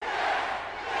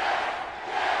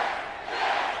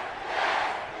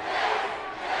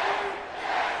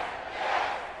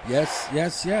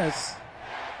Yes.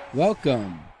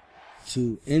 Welcome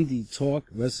to Indie Talk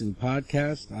Wrestling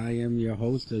Podcast. I am your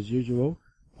host, as usual,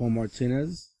 Paul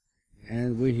Martinez,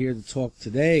 and we're here to talk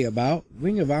today about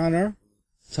Ring of Honor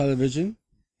television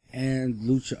and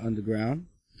Lucha Underground.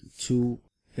 Two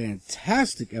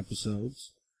fantastic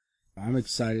episodes. I'm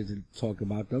excited to talk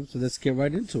about them, so let's get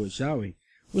right into it, shall we?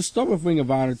 We'll start with Ring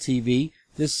of Honor TV.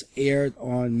 This aired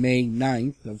on May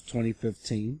 9th of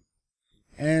 2015.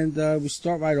 And we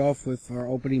start right off with our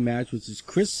opening match, which is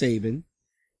Chris Sabin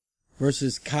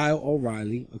versus Kyle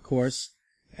O'Reilly. Of course,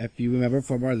 if you remember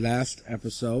from our last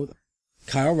episode,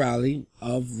 Kyle O'Reilly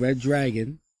of Red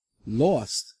Dragon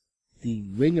lost the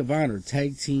Ring of Honor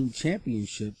Tag Team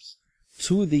Championships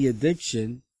to The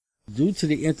Addiction due to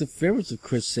the interference of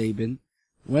Chris Sabin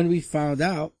when we found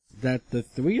out that the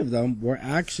three of them were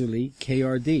actually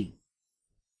KRD.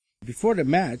 Before the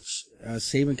match,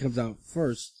 Sabin comes out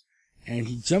first, and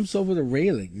he jumps over the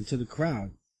railing into the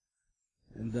crowd,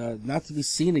 and not to be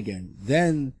seen again.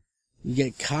 Then you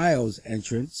get Kyle's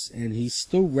entrance, and he's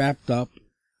still wrapped up.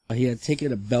 He had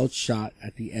taken a belt shot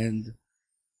at the end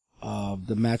of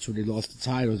the match where they lost the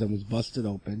titles and was busted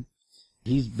open.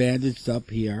 He's bandaged up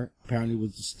here, apparently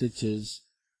with the stitches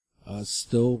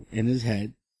still in his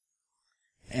head.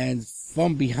 And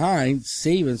from behind,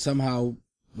 Sabin somehow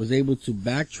was able to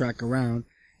backtrack around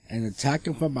and attack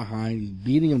him from behind. He's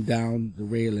beating him down the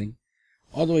railing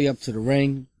all the way up to the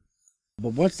ring.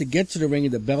 But once they get to the ring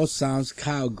and the bell sounds,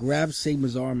 Kyle grabs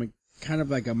Sabin's arm and kind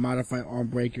of like a modified arm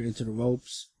breaker into the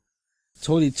ropes.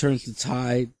 Totally turns the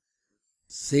tide.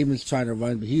 Sabin's trying to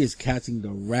run, but he is catching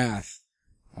the wrath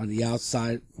on the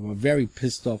outside from a very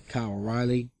pissed off Kyle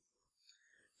O'Reilly.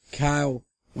 Kyle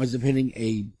winds up hitting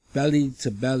a belly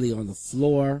to belly on the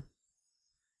floor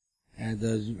and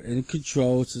in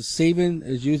control. So Sabin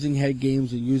is using head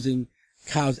games and using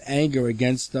Kyle's anger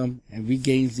against them and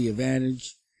regains the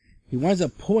advantage. He winds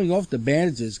up pulling off the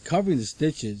bandages, covering the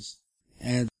stitches,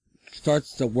 and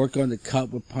starts to work on the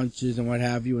cut with punches and what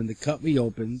have you, and the cut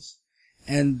reopens.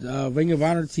 And Ring of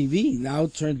Honor TV now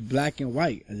turns black and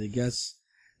white, as I guess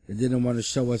they didn't want to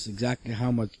show us exactly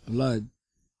how much blood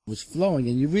was flowing.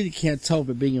 And you really can't tell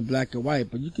for being in black and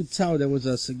white, but you could tell there was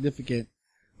a significant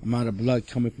amount of blood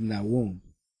coming from that wound.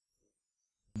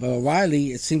 But O'Reilly,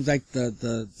 it seems like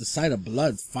the sight of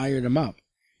blood fired him up.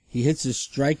 He hits a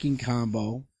striking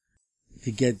combo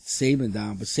to get Sabin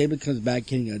down, but Sabin comes back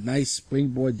hitting a nice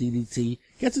springboard DDT,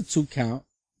 gets a 2 count.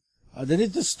 Then they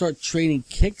just start trading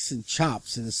kicks and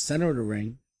chops in the center of the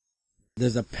ring.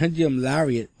 There's a pendulum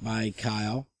lariat by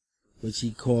Kyle, which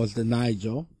he calls the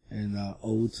Nigel, and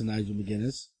ode to Nigel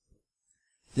McGuinness.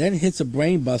 Then hits a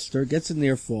brain buster, gets a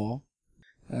near fall.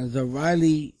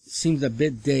 O'Reilly seems a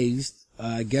bit dazed,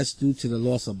 I guess due to the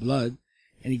loss of blood,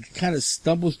 and he kind of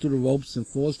stumbles through the ropes and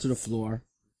falls to the floor.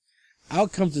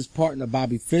 Out comes his partner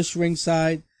Bobby Fish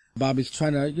ringside. Bobby's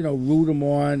trying to, root him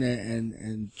on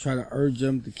and try to urge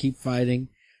him to keep fighting.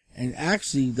 And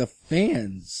actually, the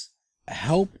fans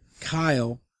help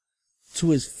Kyle to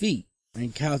his feet,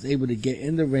 and Kyle's able to get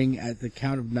in the ring at the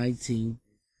count of 19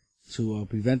 to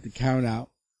prevent the count out.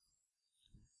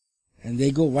 And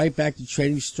they go right back to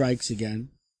trading strikes again.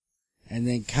 And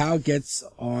then Kyle gets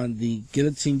on the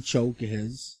guillotine choke of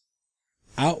his.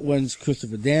 Outruns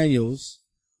Christopher Daniels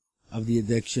of The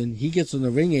Addiction. He gets on the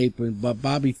ring apron, but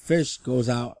Bobby Fish goes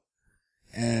out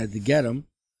to get him.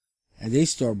 And they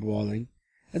start brawling.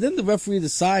 And then the referee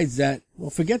decides that,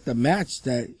 forget the match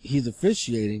that he's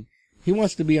officiating. He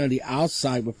wants to be on the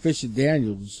outside with Fish and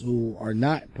Daniels, who are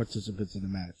not participants in the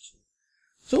match.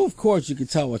 So, of course, you can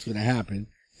tell what's going to happen.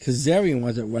 Kazarian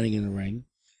wasn't running in the ring.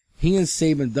 He and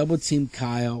Sabin double team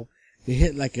Kyle. They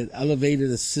hit like an elevated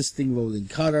assisting rolling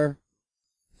cutter.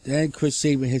 Then Chris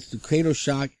Sabin hits the cradle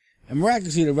shock. And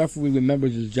miraculously, the referee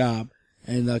remembers his job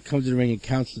and comes to the ring and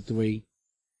counts to 3.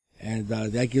 And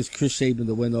that gives Chris Sabin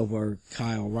the win over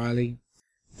Kyle O'Reilly.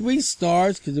 3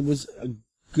 stars because it was a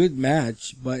good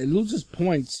match, but it loses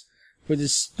points for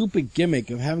this stupid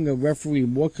gimmick of having a referee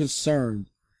more concerned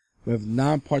with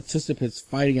non-participants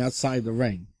fighting outside the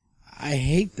ring. I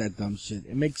hate that dumb shit.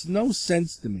 It makes no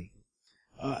sense to me.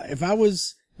 If I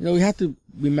was, we have to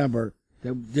remember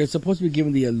that they're supposed to be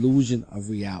given the illusion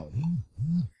of reality.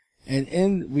 And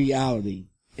in reality,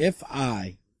 if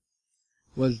I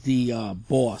was the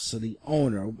boss or the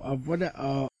owner of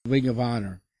Ring of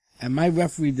Honor, and my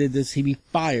referee did this, he'd be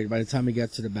fired by the time he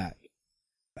got to the back.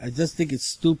 I just think it's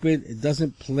stupid. It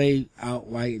doesn't play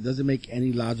out right. It doesn't make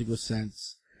any logical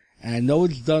sense. And I know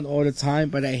it's done all the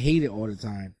time, but I hate it all the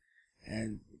time.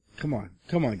 And come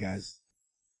on, guys.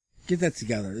 Get that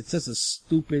together. It's just a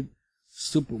stupid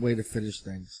way to finish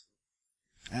things.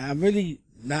 I'm really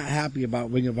not happy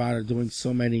about Ring of Honor doing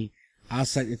so many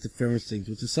outside interference things,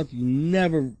 which is something you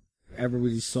never, ever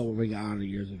really saw with Ring of Honor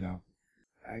years ago.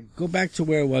 I go back to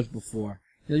where it was before.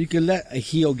 You know, you can let a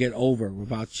heel get over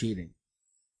without cheating.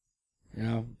 You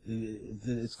know,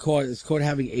 it's called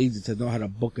having agents that know how to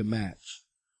book a match.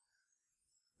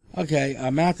 Okay,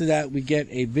 after that, we get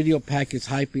a video package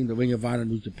hyping the Ring of Honor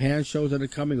New Japan shows that are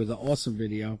coming. It was an awesome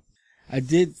video. I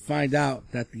did find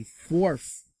out that the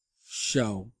 4th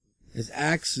show is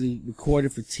actually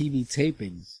recorded for TV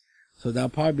tapings. So that'll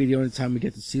probably be the only time we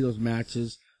get to see those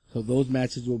matches. So those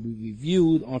matches will be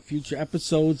reviewed on future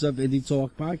episodes of Indie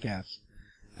Talk Podcast.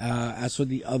 As for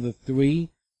the other 3,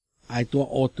 I thought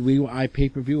all 3 were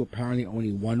iPay-per-view. Apparently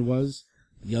only 1 was.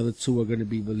 The other 2 are going to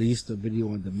be released on video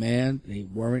on demand. They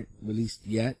weren't released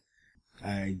yet.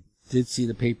 I did see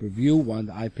the pay-per-view one,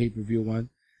 the iPay-per-view one.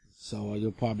 So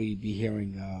you'll probably be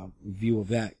hearing a review of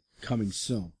that coming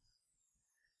soon.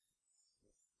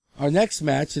 Our next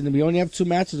match, and we only have 2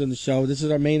 matches on the show. This is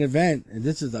our main event, and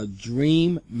this is a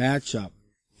dream matchup.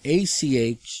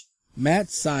 ACH, Matt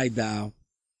Sydal,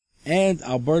 and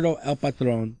Alberto El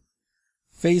Patron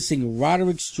facing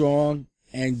Roderick Strong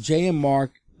and Jay and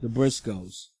Mark, the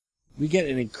Briscoes. We get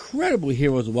an incredible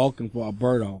hero's welcome for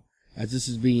Alberto, as this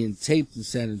is being taped in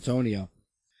San Antonio.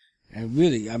 And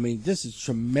really, I mean, this is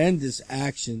tremendous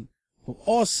action from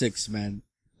all 6 men.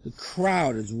 The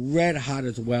crowd is red hot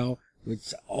as well,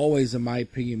 which always, in my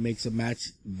opinion, makes a match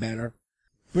better.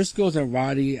 Briscoes and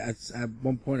Roddy at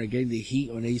one point are getting the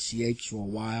heat on ACH for a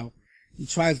while. He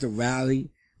tries to rally,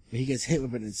 but he gets hit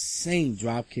with an insane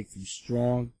dropkick from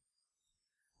Strong.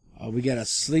 We get a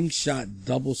slingshot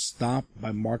double stomp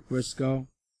by Mark Briscoe.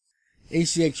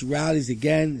 ACH rallies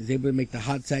again, is able to make the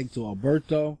hot tag to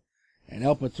Alberto. And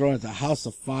El Patron is a house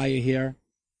of fire here.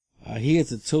 He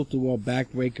hits a tilt-a-whirl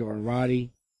backbreaker on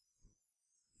Roddy.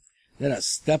 Then a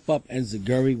step-up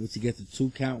enziguri, which he gets a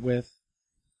 2 count with.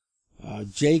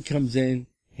 Jay comes in,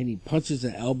 and he punches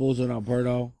and elbows on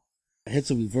Alberto.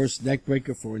 Hits a reverse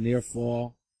neckbreaker for a near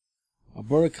fall.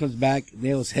 Alberto comes back,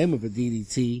 nails him with a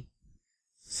DDT.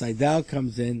 Sydal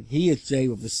comes in. He hits Jay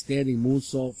with a standing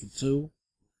moonsault for 2.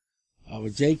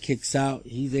 When Jay kicks out,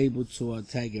 he's able to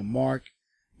tag in Mark.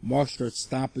 Mark starts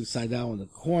stomping Sydal in the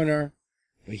corner,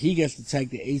 but he gets to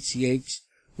tag the ACH,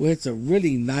 who hits a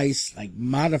really nice,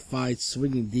 modified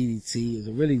swinging DDT. It's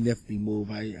a really nifty move.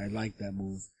 I like that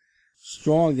move.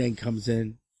 Strong then comes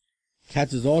in,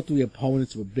 catches all 3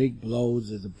 opponents with big blows.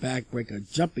 There's a backbreaker, a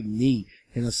jumping knee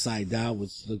in a Sydal,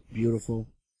 which looked beautiful.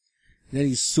 Then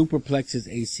he superplexes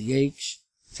ACH,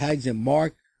 tags in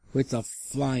Mark, with a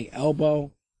flying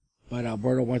elbow, but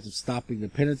Alberto winds up stopping the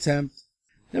pin attempt.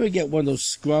 Then we get one of those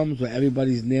scrums where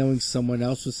everybody's nailing someone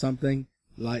else with something,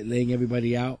 like laying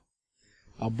everybody out.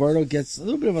 Alberto gets a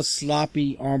little bit of a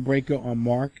sloppy arm breaker on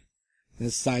Mark. Then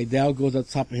Sydal goes up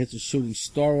top and hits a shooting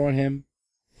star on him.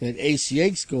 Then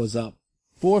ACH goes up.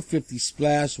 450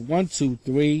 splash, 1, 2,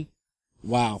 3.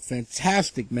 Wow,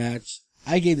 fantastic match.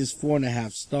 I gave this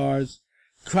 4.5 stars.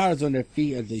 Crowd is on their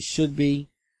feet as they should be.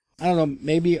 I don't know,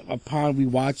 maybe upon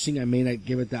rewatching I may not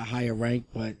give it that higher rank,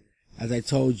 but as I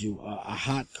told you, a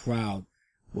hot crowd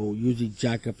will usually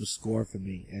jack up the score for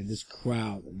me. And this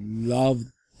crowd loved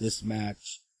this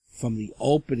match from the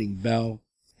opening bell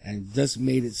and just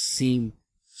made it seem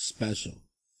special.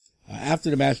 After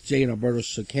the match, Jay and Alberto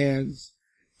shook hands.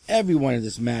 Everyone in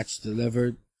this match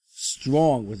delivered.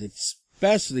 Strong was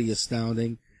especially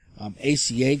astounding.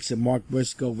 ACH and Mark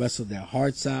Briscoe wrestled their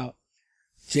hearts out.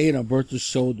 Jay and Alberto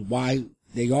showed why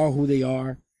they are who they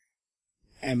are.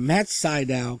 And Matt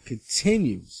Sydal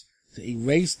continues to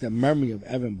erase the memory of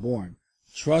Evan Bourne.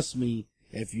 Trust me,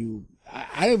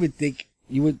 I don't even think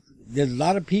you would, there's a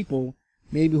lot of people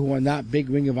maybe who are not big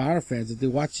Ring of Honor fans. If they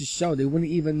watch this show, they wouldn't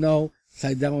even know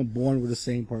Sydal and Bourne were the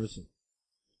same person.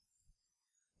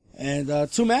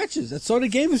 And 2 matches. That's all they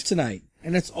gave us tonight.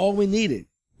 And that's all we needed.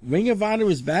 Ring of Honor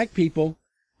is back, people.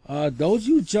 Those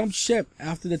who jumped ship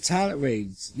after the talent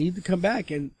raids need to come back.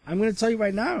 And I'm going to tell you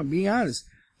right now, I'm being honest,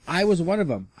 I was one of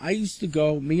them. I used to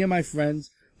go, me and my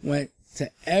friends went to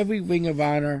every Ring of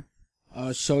Honor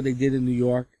show they did in New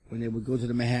York. When they would go to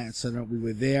the Manhattan Center, we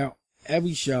were there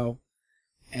every show.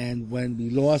 And when we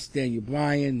lost Daniel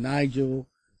Bryan, Nigel,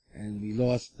 and we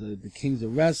lost the Kings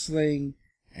of Wrestling,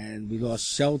 and we lost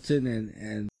Shelton,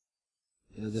 and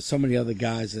there's so many other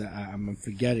guys that I'm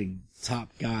forgetting, top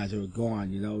guys that are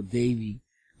gone, Davey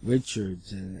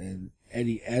Richards and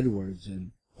Eddie Edwards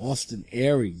and Austin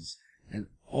Aries, and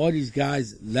all these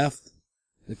guys left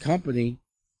the company.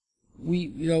 We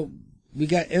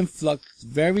got influxed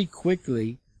very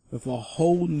quickly with a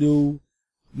whole new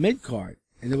mid-card.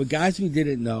 And there were guys we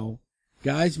didn't know,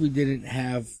 guys we didn't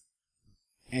have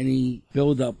any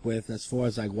build up with as far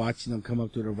as like watching them come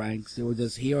up through the ranks. They were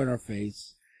just here in our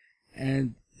face.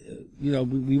 And,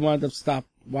 we wound up stop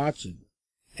watching.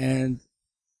 And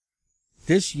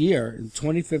this year, in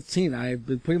 2015, I have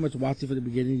been pretty much watching from the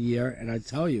beginning of the year, and I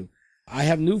tell you, I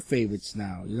have new favorites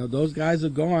now. Those guys are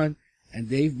gone, and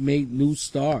they've made new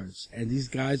stars, and these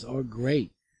guys are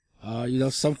great.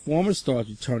 Some former stars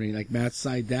returning, like Matt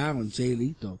Sydal and Jay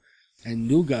Lethal, and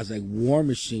new guys like War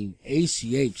Machine,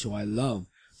 ACH, who I love,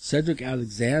 Cedric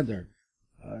Alexander.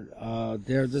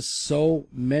 There are just so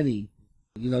many.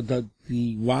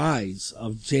 The rise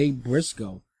of Jay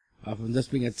Briscoe, from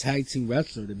just being a tag team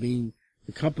wrestler to being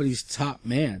the company's top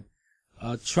man.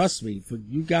 Trust me, for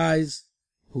you guys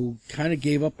who kind of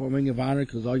gave up on Ring of Honor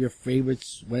because all your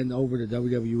favorites went over to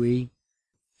WWE,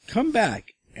 come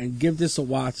back and give this a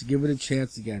watch, give it a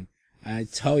chance again. And I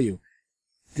tell you,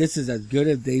 this is as good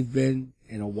as they've been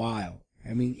in a while.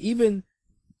 I mean, even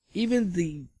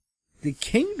the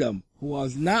Kingdom, who I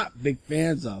was not big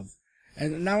fans of,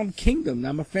 and now I'm Kingdom. Now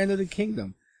I'm a fan of the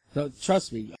Kingdom. So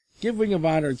trust me, give Ring of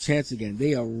Honor a chance again.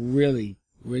 They are really,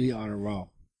 really on a roll.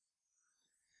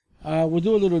 We'll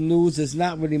do a little news. There's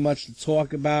not really much to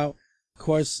talk about. Of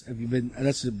course,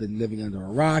 unless you've been living under a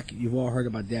rock, you've all heard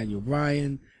about Daniel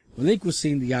Bryan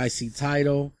relinquishing the IC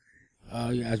title.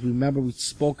 As we remember, we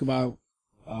spoke about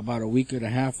a week and a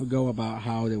half ago about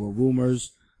how there were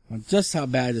rumors on just how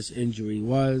bad this injury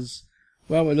was.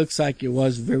 Well, it looks like it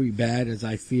was very bad, as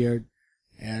I feared.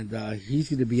 And he's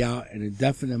going to be out an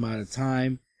indefinite amount of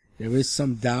time. There is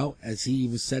some doubt, as he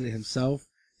even said it himself,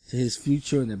 to his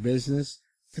future in the business.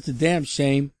 It's a damn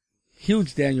shame.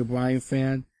 Huge Daniel Bryan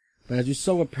fan. But as you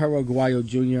saw with Perro Aguayo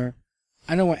Jr.,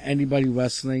 I don't want anybody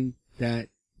wrestling that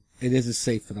it isn't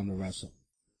safe for them to wrestle.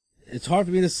 It's hard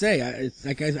for me to say. It's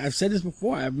like I've said this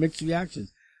before. I have mixed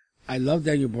reactions. I love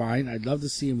Daniel Bryan. I'd love to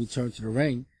see him return to the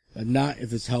ring, but not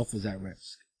if his health is at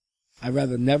risk. I'd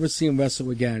rather never see him wrestle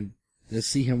again than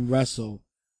see him wrestle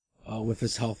with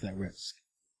his health at risk.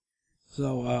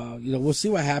 So, we'll see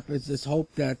what happens. Let's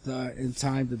hope that in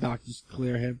time the doctors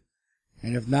clear him.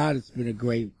 And if not, it's been a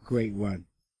great, great run.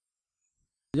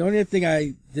 The only thing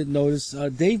I did notice,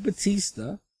 Dave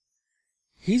Bautista,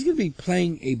 he's going to be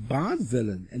playing a Bond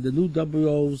villain in the new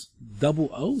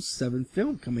 007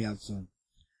 film coming out soon.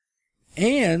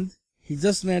 And he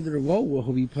just landed a role where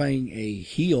he'll be playing a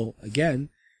heel again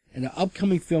in an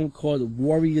upcoming film called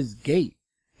Warrior's Gate.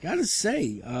 Gotta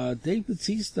say, Dave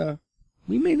Bautista,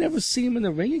 we may never see him in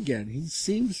the ring again. He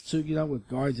seems to, with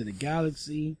Guardians of the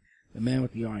Galaxy, the Man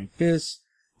with the Iron Fist.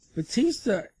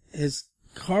 Bautista is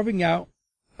carving out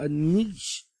a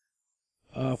niche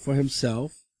for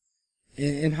himself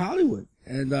in Hollywood.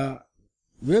 And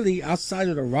really, outside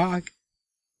of The Rock,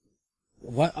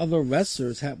 what other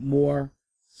wrestlers have more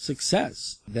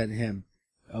success than him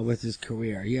with his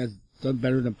career? He has done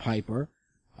better than Piper.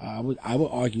 I would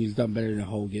argue he's done better than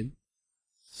Hogan.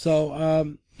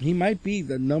 So he might be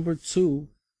the number 2,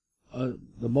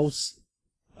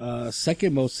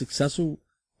 second most successful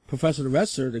professional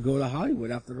wrestler to go to Hollywood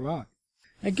after The Rock.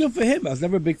 And good for him. I was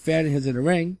never a big fan of his in the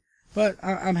ring, but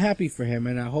I'm happy for him,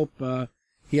 and I hope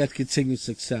he has continued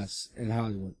success in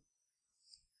Hollywood.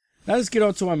 Now let's get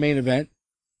on to our main event,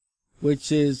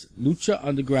 which is Lucha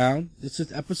Underground. This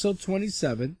is episode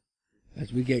 27,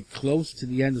 as we get close to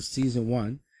the end of season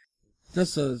 1.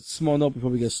 Just a small note before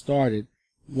we get started.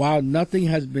 While nothing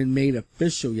has been made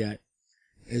official yet,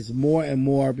 it's more and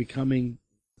more becoming,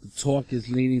 the talk is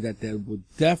leaning that there will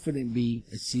definitely be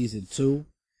a season 2,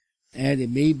 and it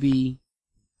may be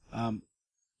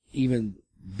even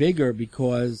bigger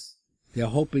because they're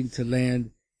hoping to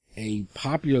land a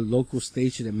popular local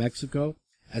station in Mexico,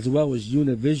 as well as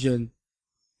Univision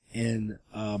in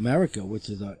America, which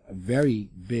is a very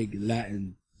big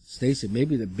Latin station,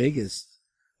 maybe the biggest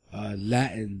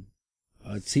Latin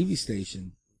TV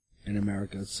station in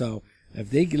America. So if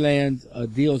they land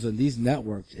deals on these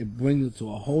networks, it brings them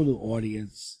to a whole new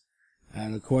audience.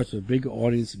 And of course, with a bigger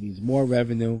audience, it means more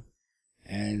revenue.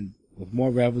 And with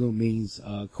more revenue means,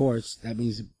 of course, that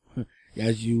means,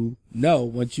 as you know,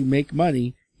 once you make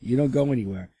money, you don't go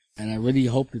anywhere. And I really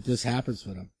hope that this happens for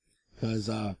them. Because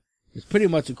it's pretty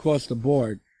much across the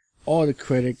board. All the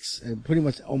critics and pretty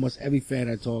much almost every fan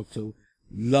I talk to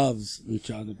loves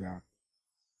Lucha Underground.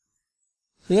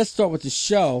 So let's start with the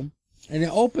show. And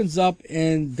it opens up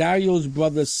in Dario's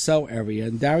brother's cell area.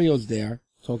 And Dario's there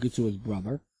talking to his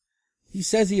brother. He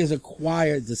says he has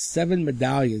acquired the 7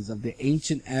 medallions of the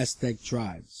ancient Aztec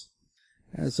tribes.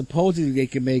 And supposedly they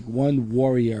can make one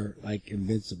warrior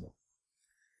invincible.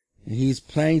 And he's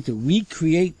planning to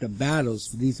recreate the battles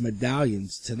for these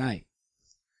medallions tonight.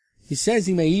 He says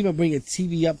he may even bring a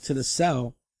TV up to the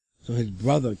cell so his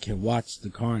brother can watch the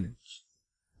carnage.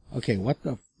 Okay, what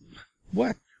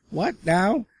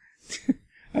now?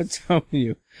 I'm telling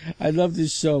you, I love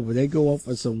this show, but they go off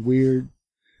on some weird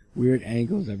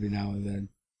angles every now and then.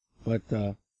 But,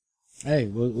 hey,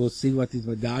 we'll see what these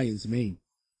medallions mean.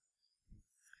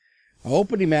 Our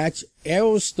opening match,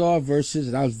 Aerostar versus,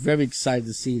 and I was very excited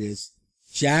to see this,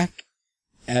 Jack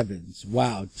Evans.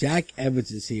 Wow, Jack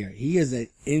Evans is here. He is an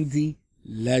indie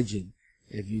legend.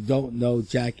 If you don't know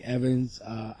Jack Evans,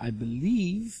 I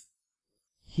believe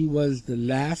he was the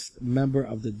last member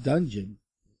of the Dungeon.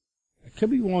 I could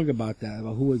be wrong about that,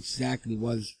 about who exactly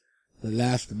was the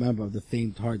last member of the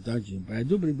famed Hart Dungeon, but I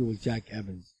do believe it was Jack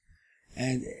Evans.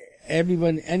 And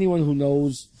anyone who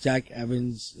knows Jack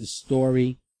Evans'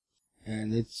 story,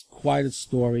 and it's quite a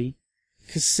story,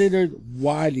 considered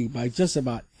widely by just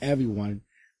about everyone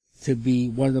to be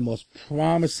one of the most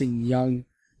promising young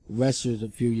wrestlers a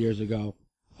few years ago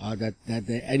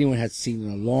that anyone had seen in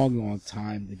a long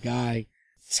time. The guy,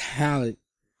 talent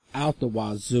out the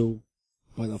wazoo,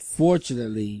 but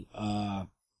unfortunately,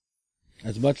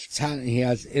 as much talent he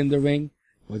has in the ring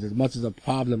was as much as a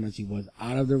problem as he was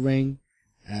out of the ring.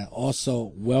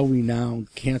 Also well-renowned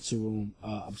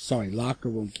locker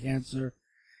room cancer.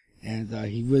 And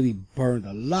he really burned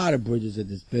a lot of bridges in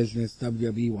this business.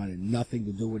 WWE wanted nothing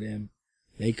to do with him.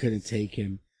 They couldn't take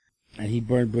him. And he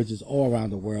burned bridges all around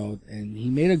the world. And he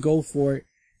made a go for it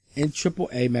in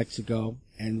AAA Mexico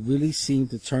and really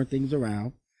seemed to turn things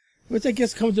around, which I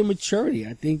guess comes to maturity.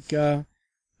 I think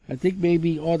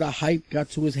maybe all the hype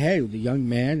got to his head with the young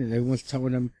man, and everyone's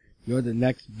telling him, you're the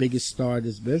next biggest star of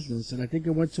this business. And I think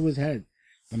it went to his head.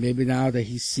 And maybe now that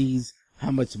he sees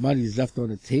how much money is left on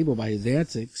the table by his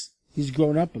antics, he's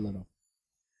grown up a little.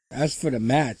 As for the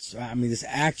match, I mean, this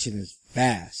action is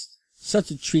fast. Such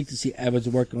a treat to see Evans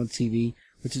work on TV,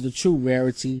 which is a true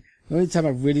rarity. The only time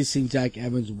I've really seen Jack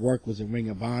Evans work was in Ring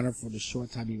of Honor for the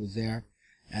short time he was there.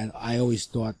 And I always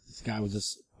thought this guy was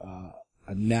just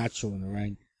a natural in the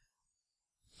ring.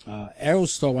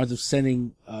 Aerostar winds up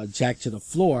sending Jack to the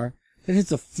floor, then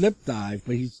hits a flip dive,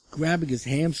 but he's grabbing his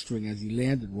hamstring as he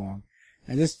landed wrong.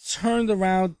 And just turned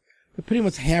around to pretty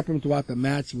much hamper him throughout the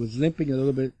match. He was limping a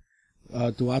little bit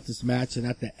throughout this match, and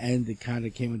at the end it kind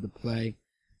of came into play.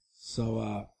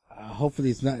 So hopefully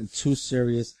it's nothing too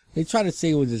serious. They try to say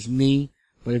it was his knee,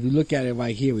 but if you look at it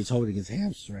right here, he's holding his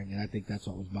hamstring, and I think that's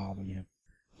what was bothering him.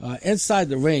 Inside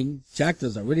the ring, Jack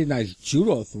does a really nice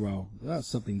judo throw. That's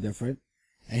something different.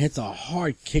 And hits a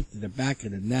hard kick to the back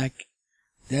of the neck.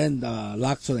 Then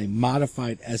locks on a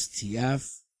modified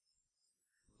STF.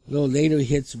 A little later he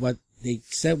hits what they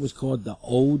said was called the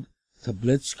Ode to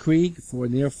Blitzkrieg for a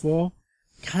near fall.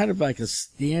 Kind of like a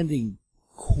standing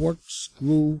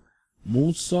corkscrew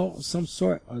moonsault of some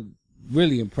sort. A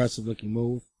really impressive looking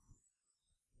move.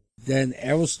 Then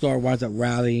Aerostar winds up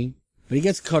rallying, but he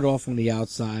gets cut off on the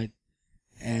outside.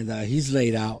 And he's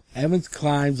laid out. Evans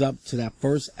climbs up to that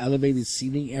first elevated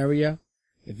seating area.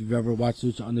 If you've ever watched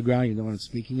Lucha Underground, you know what I'm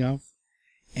speaking of.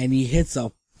 And he hits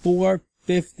a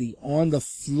 450 on the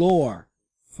floor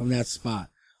from that spot.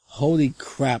 Holy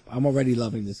crap, I'm already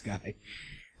loving this guy.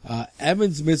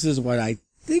 Evans misses what I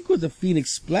think was a Phoenix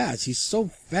Splash. He's so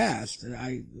fast.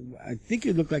 I think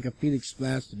it looked like a Phoenix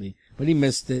Splash to me, but he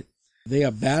missed it. They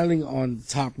are battling on the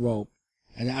top rope,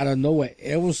 and out of nowhere,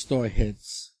 Aerostar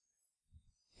hits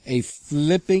a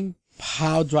flipping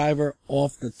pile driver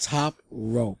off the top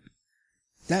rope.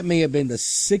 That may have been the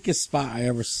sickest spot I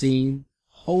ever seen.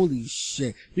 Holy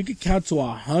shit. You could count to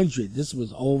 100. This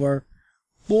was over.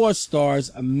 4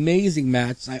 stars. Amazing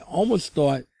match. I almost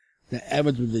thought that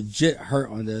Evans was legit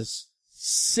hurt on this.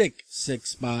 Sick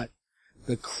spot.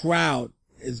 The crowd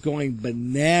is going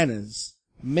bananas.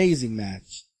 Amazing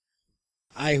match.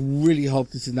 I really hope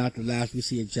this is not the last we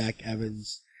see of Jack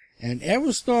Evans. And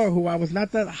Aerostar, who I was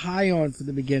not that high on from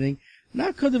the beginning,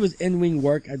 not because of his in-ring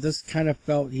work, I just kind of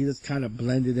felt he just kind of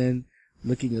blended in,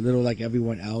 looking a little like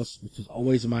everyone else, which was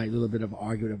always my little bit of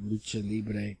argument of Lucha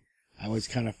Libre. I always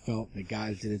kind of felt the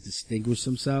guys didn't distinguish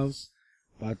themselves.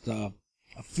 But a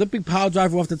flipping pile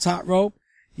driver off the top rope,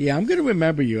 yeah, I'm going to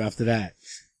remember you after that.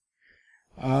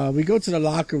 We go to the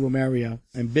locker room area,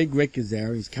 and Big Rick is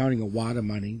there. He's counting a wad of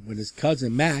money when his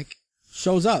cousin Mac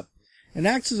shows up and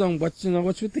asks him what's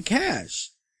with the cash.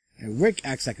 And Rick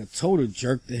acts like a total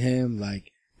jerk to him,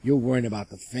 like, you're worrying about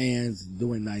the fans and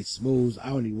doing nice moves.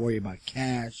 I only worry about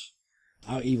cash.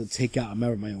 I'll even take out a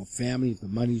member of my own family if the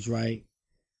money's right.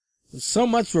 So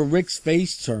much for Rick's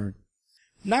face turn.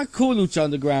 Not cool, Lucha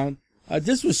Underground.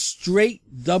 This was straight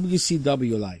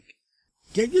WCW-like.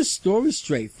 Get your story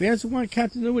straight. Fans want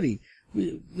continuity.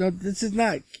 This is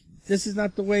not this is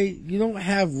not the way. You don't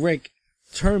have Rick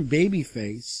turn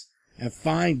babyface and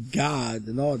find God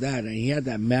and all that. And he had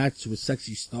that match with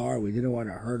Sexy Star where he didn't want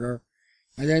to hurt her.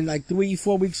 And then like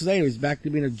 3-4 weeks later, he's back to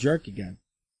being a jerk again.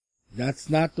 That's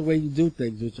not the way you do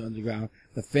things, Lucha Underground.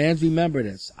 The fans remember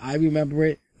this. I remember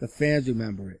it. The fans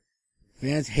remember it.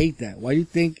 Fans hate that. Why do you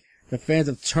think the fans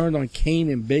have turned on Kane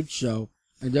and Big Show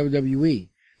in WWE?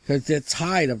 Because they're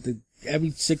tired of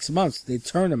every 6 months they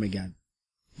turn them again.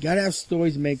 You gotta have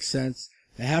stories make sense.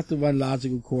 They have to run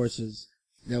logical courses.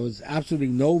 There was absolutely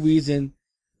no reason,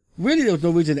 really there was no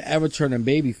reason to ever turn him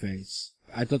babyface.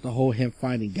 I thought the whole him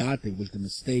finding God thing was the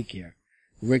mistake here.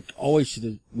 Rick always should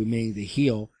have remained a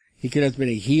heel. He could have been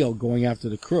a heel going after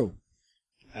the crew.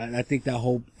 And I think that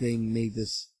whole thing made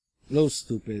this a little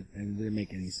stupid and didn't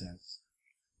make any sense.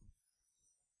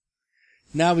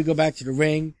 Now we go back to the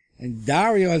ring, and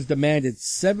Dario has demanded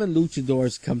 7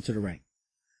 luchadors come to the ring.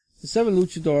 The 7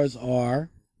 luchadors are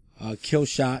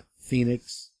Killshot,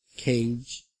 Phoenix,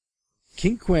 Cage,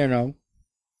 King Cuerno,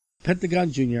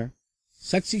 Pentagon Jr.,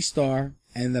 Sexy Star,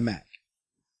 and the Mac.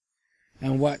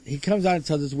 And what he comes out and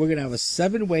tells us, we're going to have a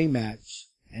 7-way match,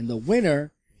 and the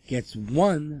winner gets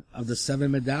 1 of the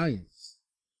 7 medallions.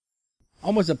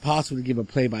 Almost impossible to give a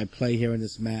play-by-play here in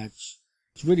this match.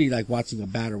 It's really like watching a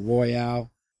battle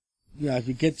royale. You know, if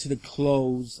you get to the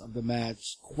close of the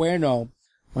match, Cuerno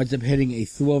winds up hitting a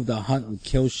throw of the hunt on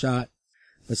Killshot,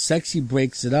 but Sexy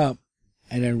breaks it up,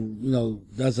 and then, you know,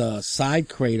 does a side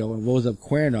cradle and rolls up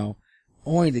Cuerno,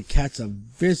 only to catch a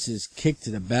vicious kick to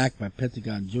the back by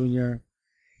Pentagon Jr.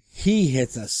 He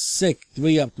hits a sick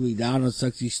 3-up, 3-down on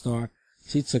Sexy Star.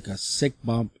 She took a sick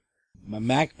bump.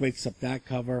 Mac breaks up that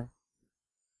cover.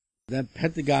 Then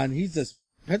Pentagon,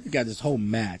 this whole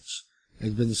match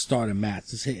has been the starter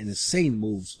match. Just hitting insane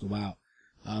moves throughout.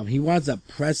 He winds up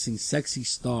pressing Sexy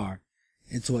Star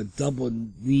into a double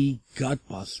knee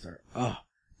gutbuster. Oh,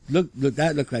 look,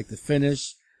 that looked like the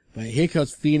finish. But here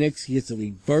comes Phoenix. He hits a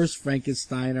reverse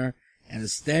Frankensteiner and a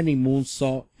standing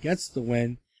moonsault. Gets the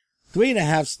win.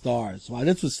 3.5 stars. Wow,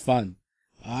 this was fun.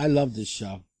 I love this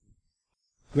show.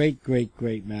 Great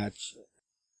match.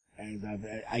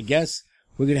 And I guess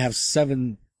we're going to have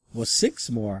 7 or 6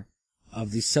 more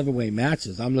of these 7-way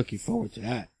matches. I'm looking forward to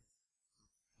that.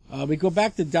 We go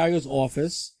back to Dario's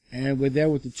office, and we're there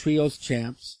with the Trios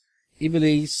champs,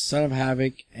 Ivelisse, Son of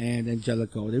Havoc, and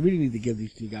Angelico. They really need to give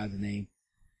these 3 guys a name.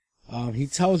 He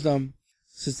tells them,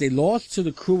 since they lost to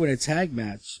the crew in a tag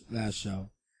match last show,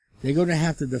 they're going to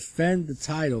have to defend the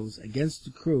titles against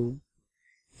the crew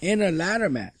in a ladder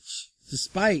match,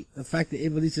 despite the fact that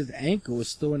Ivelisse's ankle is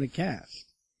still in a cast.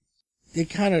 They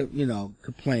kind of, you know,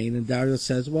 complain, and Dario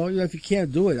says, well, you know, if you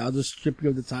can't do it, I'll just strip you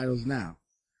of the titles now.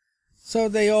 So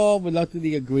they all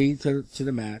reluctantly agree to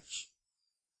the match.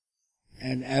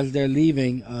 And as they're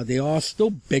leaving, they are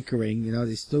still bickering, you know,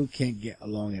 they still can't get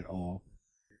along at all.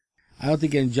 I don't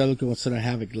think Angelico and Son of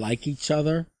Havoc like each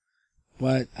other,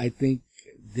 but I think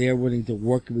they're willing to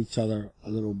work with each other a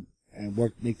little and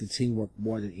make the team work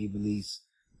more than Ivelisse,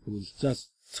 who's just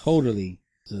constantly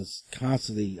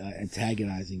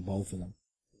antagonizing both of them.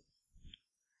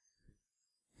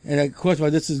 And of course,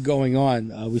 while this is going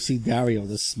on, we see Dario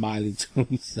just smiling to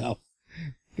himself.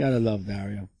 Gotta love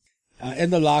Dario. In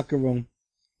the locker room,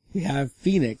 we have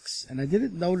Phoenix, and I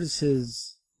didn't notice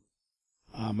his.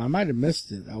 I might have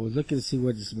missed it. I was looking to see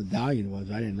what this medallion was.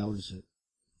 I didn't notice it.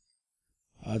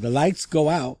 The lights go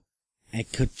out, and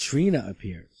Katrina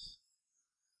appears.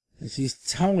 And she's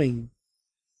telling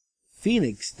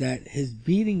Phoenix that his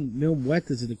beating Mil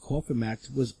Muertes in the coffin match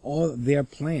was all their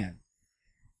plan.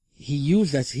 He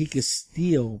used that so he could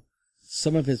steal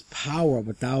some of his power of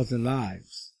 1,000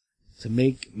 lives to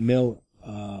make Mil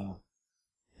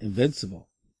invincible.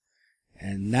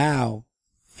 And now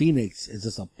Phoenix is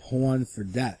just a pawn for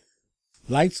death.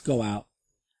 Lights go out.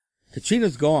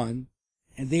 Katrina's gone.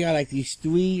 And they are like these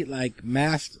 3 like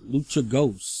masked lucha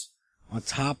ghosts on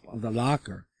top of the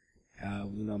locker.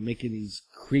 You know, making these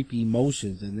creepy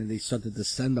motions, and then they start to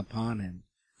descend upon him.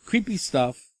 Creepy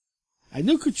stuff. I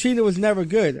knew Katrina was never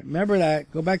good. Remember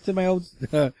that? Go back to my old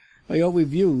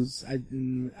reviews.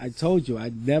 I told you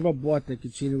I never bought that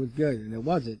Katrina was good, and it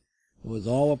wasn't. It was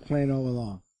all a plan all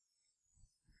along.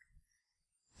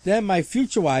 Then my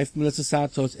future wife, Melissa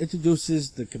Santos,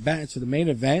 introduces the combatants for the main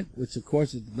event, which of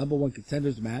course is the number 1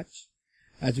 contenders match,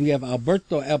 as we have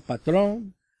Alberto El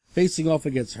Patron facing off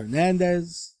against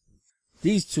Hernandez.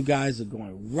 These 2 guys are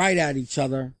going right at each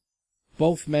other.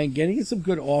 Both men getting some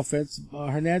good offense.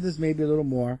 Hernandez maybe a little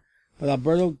more, but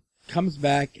Alberto comes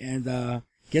back and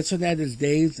gets Hernandez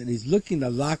dazed, and he's looking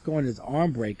to lock on his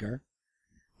arm breaker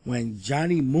when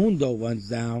Johnny Mundo runs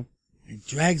down and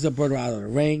drags Alberto out of the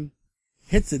ring.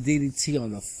 hits a DDT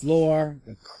on the floor.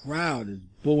 The crowd is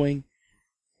booing.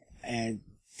 And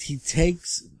he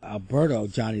takes Alberto,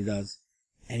 Johnny does,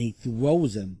 and he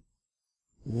throws him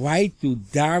right through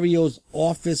Dario's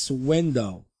office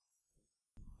window.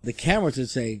 The camera, to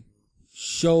say,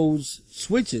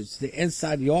 switches to the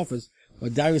inside of the office where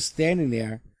Dario's standing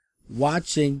there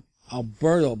watching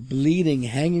Alberto bleeding,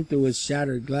 hanging through his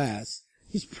shattered glass.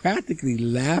 He's practically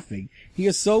laughing. He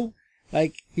is so,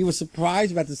 he was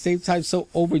surprised, but at the same time so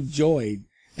overjoyed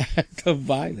at the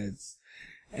violence.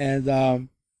 And,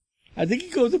 I think he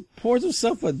goes and pours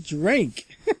himself a drink.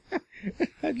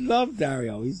 I love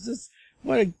Dario. He's just,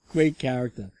 what a great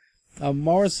character.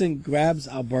 Morrison grabs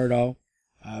Alberto,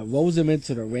 rolls him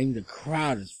into the ring. The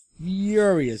crowd is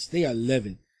furious. They are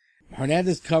livid.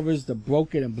 Hernandez covers the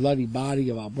broken and bloody body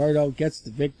of Alberto, gets the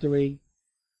victory.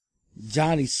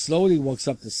 Johnny slowly walks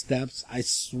up the steps. I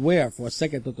swear for a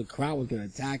second I thought the crowd was going to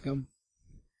attack him.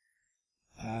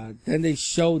 Then they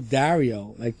show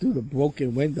Dario, through the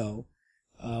broken window,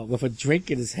 with a drink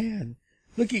in his hand,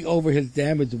 looking over his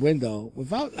damaged window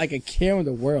without a care in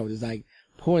the world. He's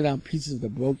pulling out pieces of the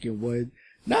broken wood.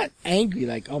 Not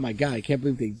angry, oh my God, I can't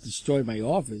believe they destroyed my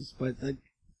office, but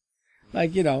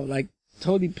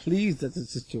totally pleased at the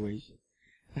situation.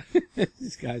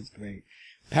 This guy's great.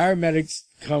 Paramedics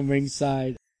come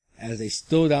ringside as they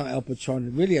stow down El Patron.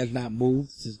 It really has not moved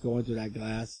since going through that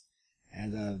glass.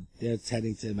 And they're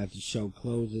tending to him as the show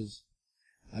closes.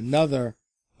 Another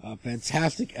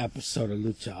fantastic episode of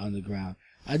Lucha Underground.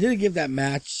 I didn't give that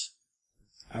match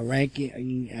a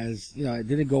ranking as, it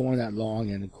didn't go on that long,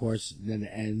 and of course, then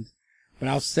the end. But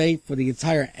I'll say for the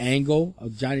entire angle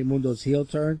of Johnny Mundo's heel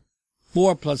turn,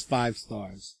 4 + 5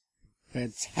 stars.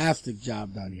 Fantastic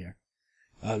job done here.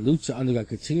 Lucha Underground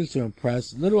continues to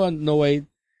impress. A little annoyed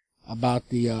about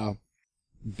the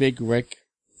Big Rick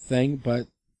thing, but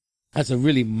that's a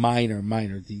really minor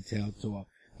detail to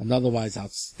an otherwise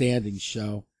outstanding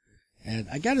show. And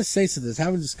I gotta say, so this,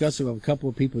 having a discussion with a couple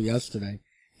of people yesterday,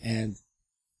 and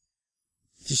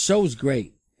the show is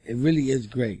great. It really is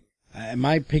great. In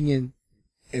my opinion,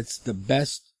 it's the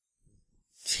best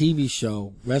TV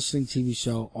show, wrestling TV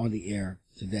show on the air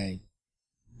today,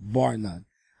 bar none.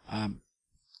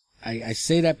 I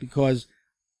say that because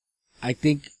I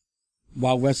think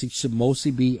while wrestling should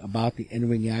mostly be about the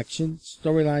in-ring action,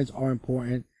 storylines are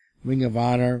important. Ring of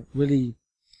Honor, really,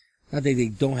 not that they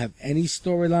don't have any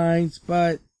storylines,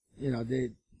 but,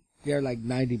 they're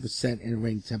 90%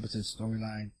 in-ring,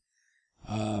 10%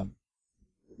 storyline.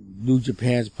 New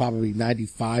Japan's probably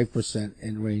 95%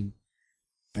 in-ring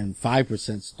and 5%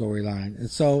 storyline. And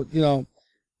so,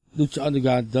 Lucha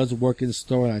Underground does work in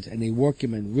storylines, and they work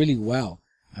them in really well.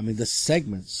 I mean, the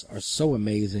segments are so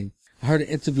amazing. I heard an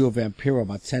interview with Vampiro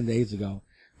about 10 days ago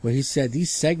where he said these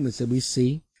segments that we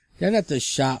see, they're not just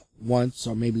shot once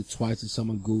or maybe twice and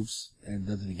someone goofs and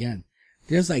does it again.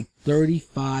 There's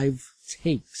 35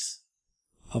 takes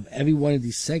of every one of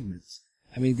these segments.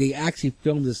 I mean, they actually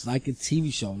filmed this like a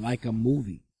TV show, like a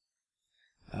movie,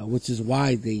 which is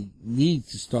why they need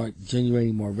to start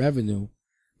generating more revenue,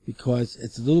 because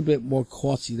it's a little bit more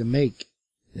costly to make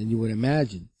than you would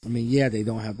imagine. I mean, yeah, they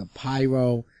don't have the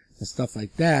pyro and stuff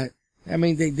like that. I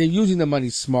mean, they're using the money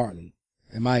smartly,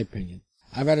 in my opinion.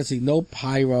 I'd rather see no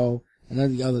pyro and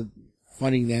none of the other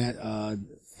funny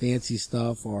fancy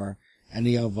stuff or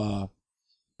any of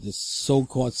the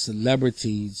so-called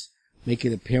celebrities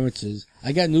making appearances.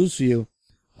 I got news for you.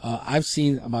 I've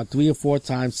seen about 3 or 4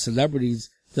 times celebrities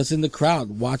just in the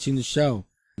crowd watching the show.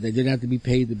 They didn't have to be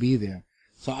paid to be there.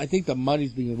 So I think the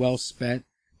money's being well spent,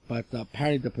 but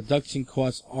apparently the production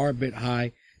costs are a bit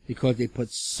high because they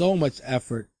put so much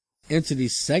effort into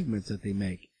these segments that they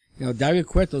make. Dario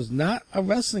Cueto's not a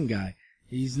wrestling guy.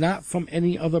 He's not from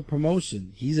any other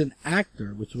promotion. He's an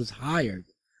actor which was hired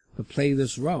to play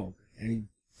this role, and he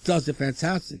does it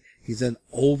fantastic. He's an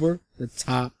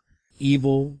over-the-top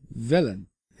evil villain.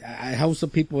 I hope some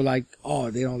people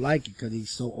are they don't like it because he's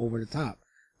so over-the-top.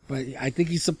 But I think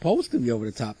he's supposed to be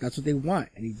over-the-top. That's what they want,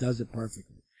 and he does it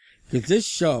perfectly. Because this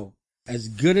show, as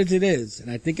good as it is,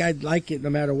 and I think I'd like it no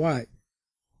matter what,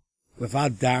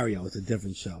 without Dario, it's a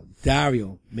different show.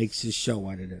 Dario makes this show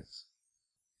what it is.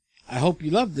 I hope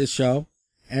you love this show,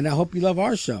 and I hope you love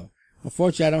our show.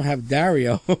 Unfortunately, I don't have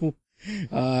Dario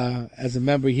as a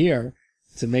member here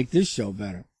to make this show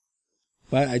better.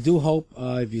 But I do hope,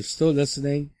 if you're still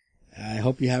listening, I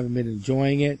hope you haven't been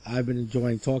enjoying it. I've been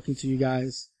enjoying talking to you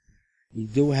guys. We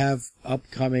do have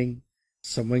upcoming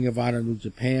some Ring of Honor New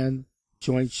Japan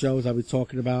joint shows I'll be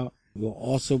talking about. We'll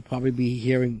also probably be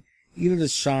hearing either the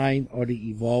Shine or the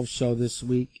Evolve show this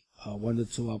week. 1 to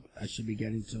 2 I should be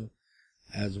getting to,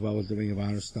 as well as the Ring of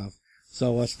Honor stuff.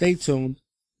 So stay tuned,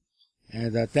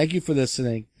 and thank you for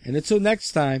listening. And until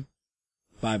next time,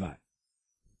 bye-bye.